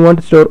 When you want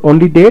to store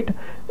only date,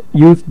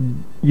 use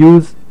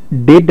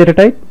date data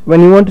type.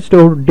 When you want to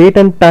store date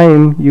and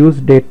time, use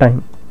date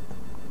time.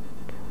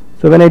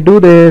 So when I do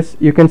this,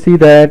 you can see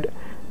that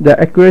the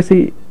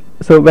accuracy,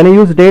 so when I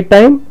use date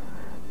time,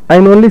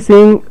 I'm only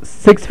seeing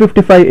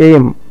 6:55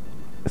 AM,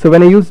 So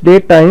when I use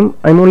date time,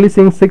 I'm only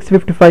seeing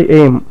 6:55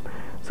 am.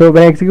 So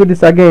when I execute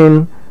this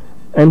again,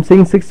 I'm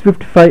seeing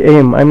 6:55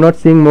 am. I'm not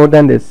seeing more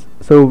than this.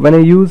 So when I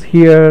use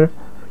here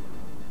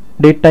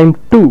date time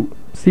 2,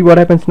 see what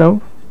happens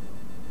now.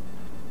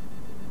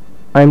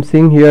 I'm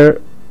seeing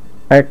here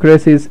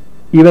accuracy is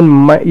even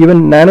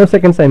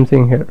nanoseconds I'm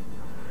seeing here.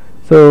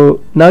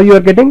 So now you are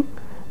getting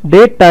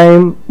date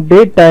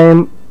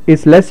time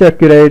is less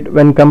accurate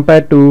when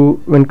compared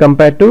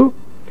to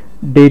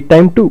date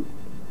time 2.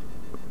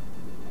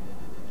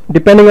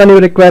 Depending on your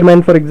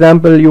requirement, for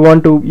example, you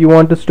want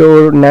to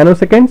store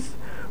nanoseconds.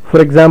 For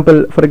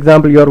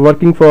example, you are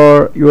working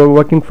for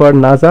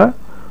NASA,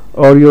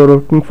 or you are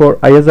working for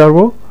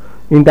ISRO.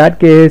 In that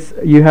case,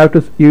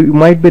 you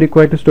might be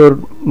required to store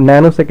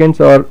nanoseconds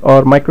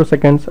or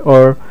microseconds,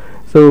 or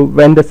so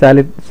when the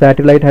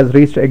satellite has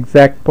reached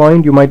exact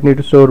point, you might need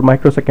to store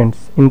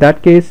microseconds. In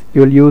that case,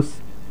 you will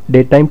use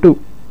date time 2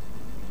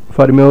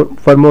 for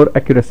more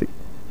accuracy.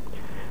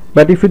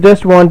 But if you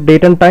just want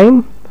date and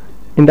time,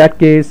 in that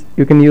case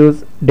you can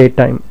use date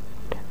time.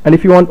 And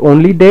if you want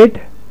only date,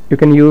 you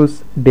can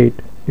use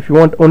date. If you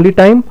want only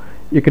time,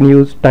 you can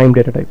use time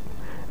data type.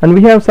 And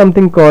we have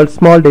something called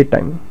small date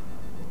time.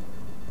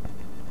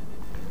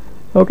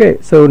 Okay,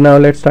 so now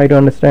let's try to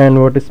understand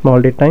what is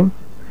small date time.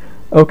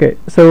 Okay,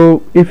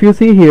 so if you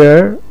see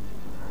here,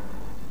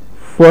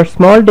 for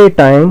small date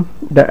time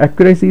the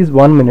accuracy is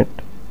 1 minute.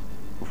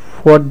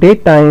 For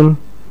date time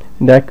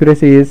the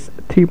accuracy is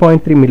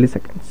 3.3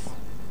 milliseconds.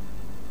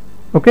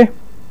 Okay,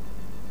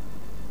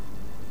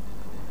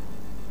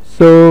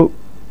 so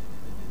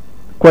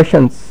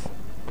questions.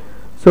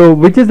 So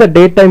which is the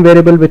date time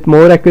variable with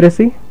more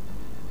accuracy?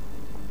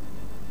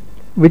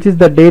 Which is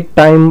the date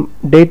time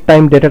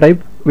data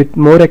type with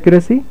more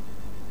accuracy?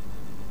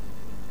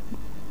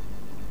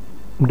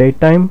 Date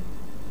time?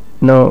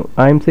 No,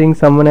 I am saying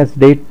someone has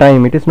date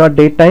time. It is not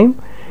date time,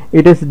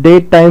 it is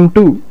date time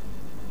 2.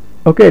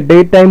 Okay,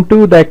 date time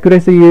 2, the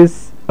accuracy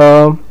is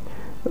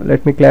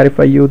let me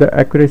clarify you the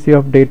accuracy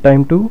of date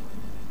time 2.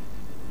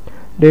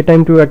 Date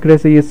time 2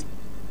 accuracy is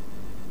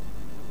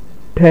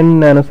 10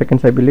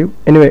 nanoseconds, I believe.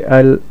 Anyway,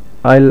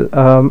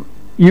 I'll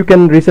you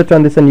can research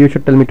on this and you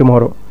should tell me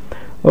tomorrow.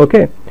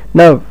 Okay,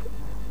 now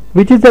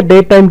which is the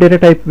date time data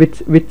type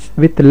which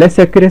with less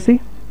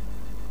accuracy?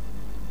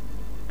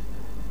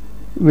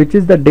 Which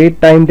is the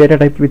date time data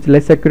type with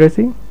less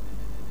accuracy?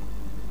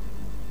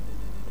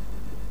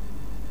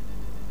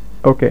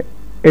 Okay,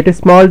 it is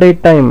small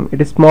date time.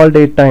 It is small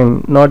date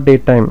time, not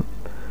date time.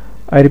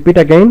 I repeat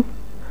again,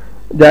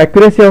 the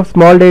accuracy of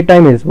small date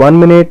time is 1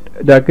 minute,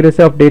 the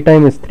accuracy of date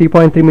time is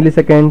 3.3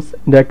 milliseconds,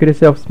 the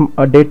accuracy of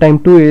date time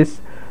 2 is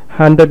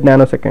 100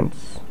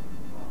 nanoseconds.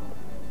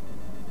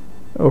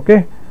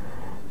 Okay,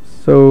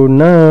 so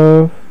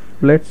now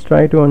let's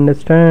try to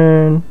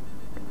understand.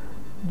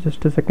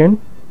 Just a second.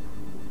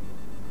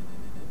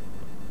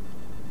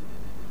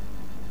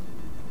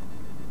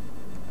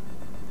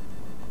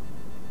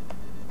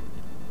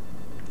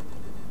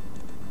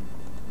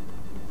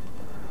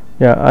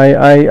 Yeah,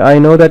 I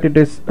know that it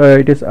is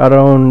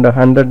around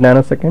 100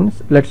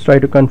 nanoseconds. Let's try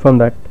to confirm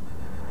that.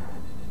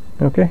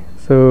 Okay,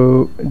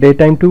 so date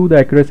time 2, the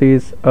accuracy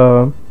is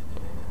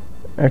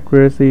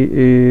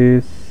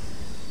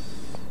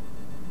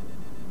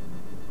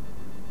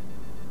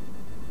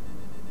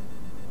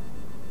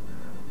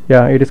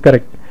yeah, it is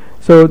correct.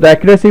 So the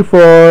accuracy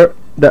for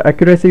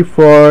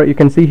you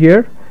can see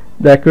here,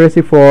 the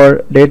accuracy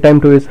for date time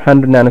 2 is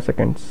 100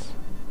 nanoseconds.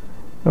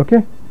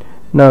 Okay,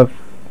 now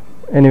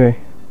anyway,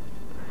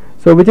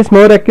 so which is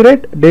more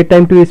accurate? Date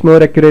time 2 is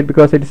more accurate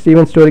because it is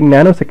even storing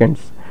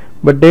nanoseconds,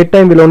 but date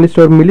time will only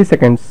store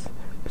milliseconds.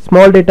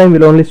 Small date time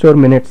will only store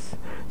minutes.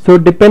 So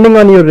depending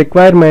on your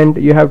requirement,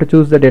 you have to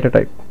choose the data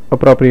type,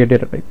 appropriate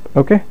data type.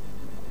 Okay,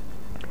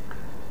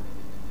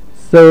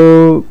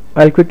 so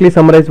I'll quickly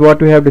summarize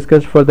what we have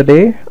discussed for the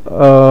day.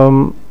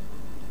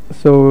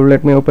 So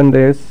let me open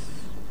this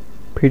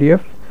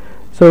PDF.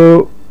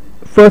 So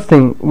first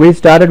thing, we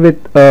started with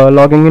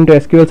logging into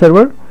SQL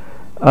Server,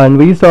 and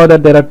we saw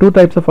that there are two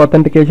types of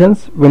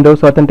authentications: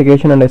 Windows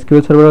authentication and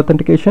SQL Server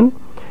authentication.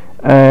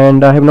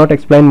 And I have not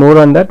explained more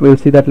on that, we'll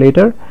see that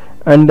later.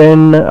 And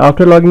then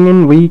after logging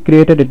in, we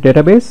created a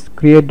database,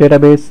 create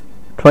database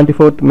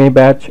 24th May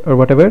batch or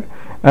whatever,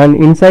 and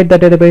inside the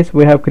database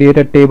we have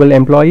created table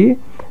employee,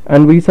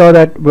 and we saw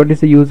that what is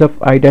the use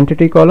of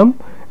identity column,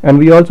 and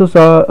we also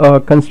saw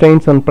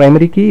constraints on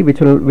primary key,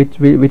 which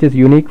is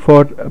unique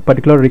for a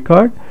particular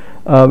record,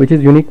 which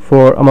is unique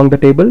for among the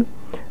table.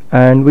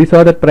 And we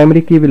saw that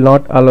primary key will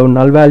not allow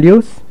null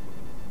values,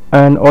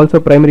 and also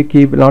primary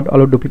key will not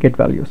allow duplicate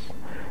values.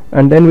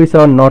 And then we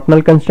saw not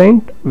null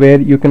constraint, where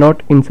you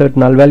cannot insert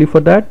null value for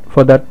that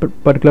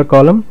particular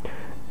column.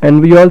 And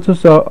we also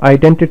saw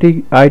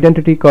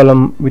identity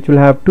column, which will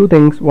have two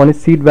things: one is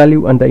seed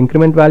value and the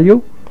increment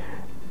value.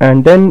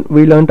 And then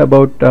we learned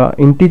about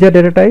integer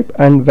data type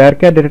and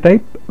varchar data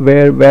type,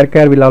 where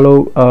varchar will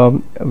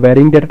allow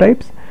varying data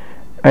types.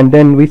 And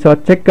then we saw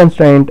check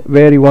constraint,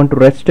 where you want to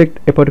restrict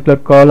a particular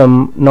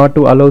column not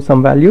to allow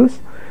some values.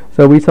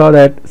 So we saw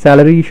that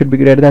salary should be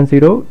greater than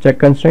 0, check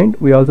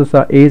constraint. We also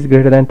saw age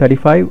greater than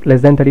 35,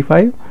 less than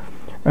 35,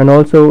 and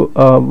also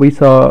we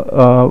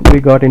saw we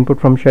got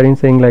input from Sharin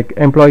saying like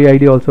employee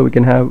ID also we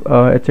can have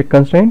a check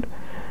constraint.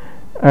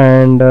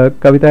 And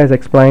Kavita has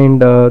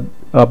explained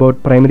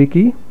about primary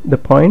key, the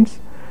points,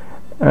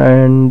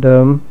 and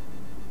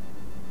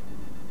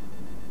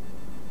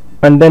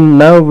then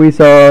now we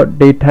saw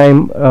date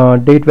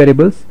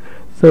variables.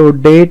 So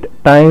date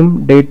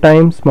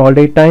time, small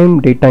date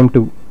time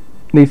 2.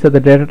 These are the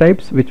data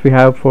types which we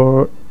have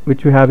in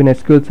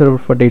SQL Server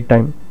for date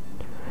time.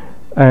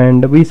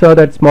 And we saw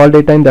that small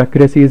date time the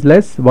accuracy is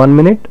less, 1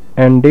 minute,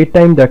 and date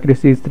time the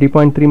accuracy is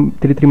 3.33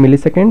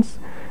 milliseconds,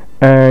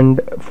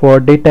 and for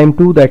date time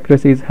 2 the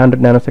accuracy is 100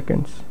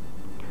 nanoseconds.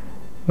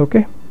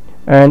 Okay,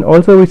 and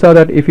also we saw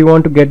that if you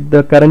want to get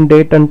the current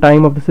date and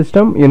time of the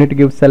system, you need to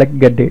give select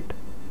get date.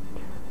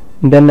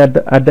 And then at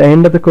the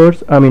end of the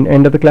course,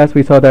 end of the class,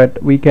 we saw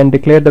that we can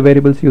declare the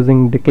variables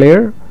using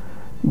declare.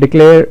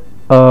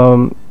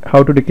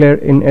 How to declare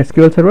in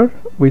SQL Server?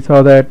 We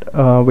saw that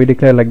we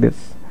declare like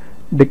this: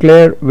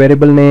 declare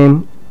variable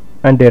name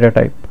and data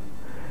type.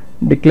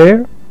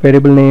 Declare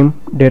variable name,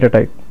 data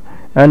type.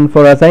 And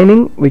for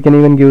assigning, we can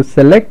even give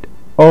select,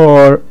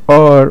 or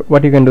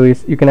what you can do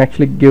is you can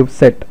actually give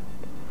set.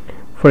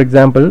 For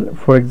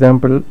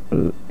example,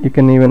 you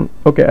can even,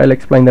 okay, I'll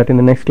explain that in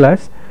the next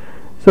class.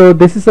 So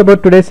this is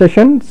about today's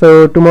session.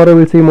 So tomorrow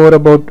we'll see more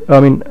about,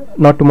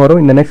 not tomorrow,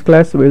 in the next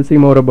class we'll see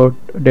more about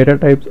data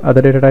types,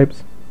 other data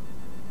types,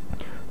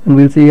 and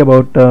we'll see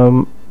about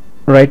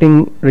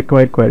writing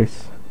required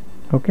queries.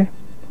 Okay,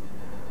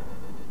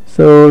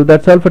 so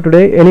that's all for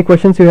today. Any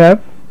questions you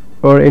have,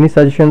 or any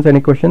suggestions,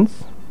 any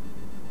questions?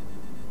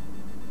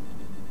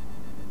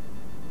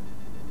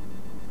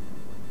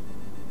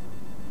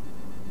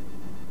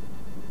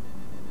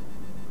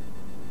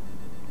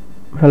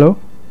 Hello?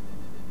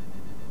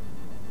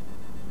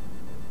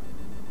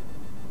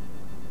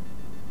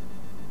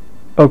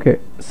 Okay,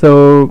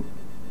 so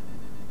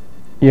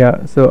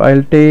yeah, so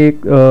I'll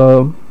take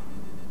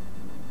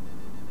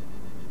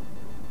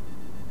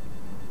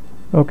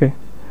okay,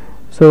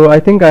 so I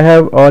think I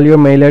have all your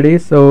mail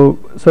IDs. So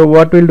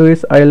what we'll do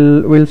is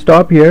we'll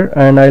stop here,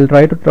 and I'll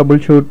try to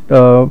troubleshoot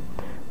the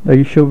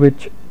issue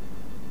which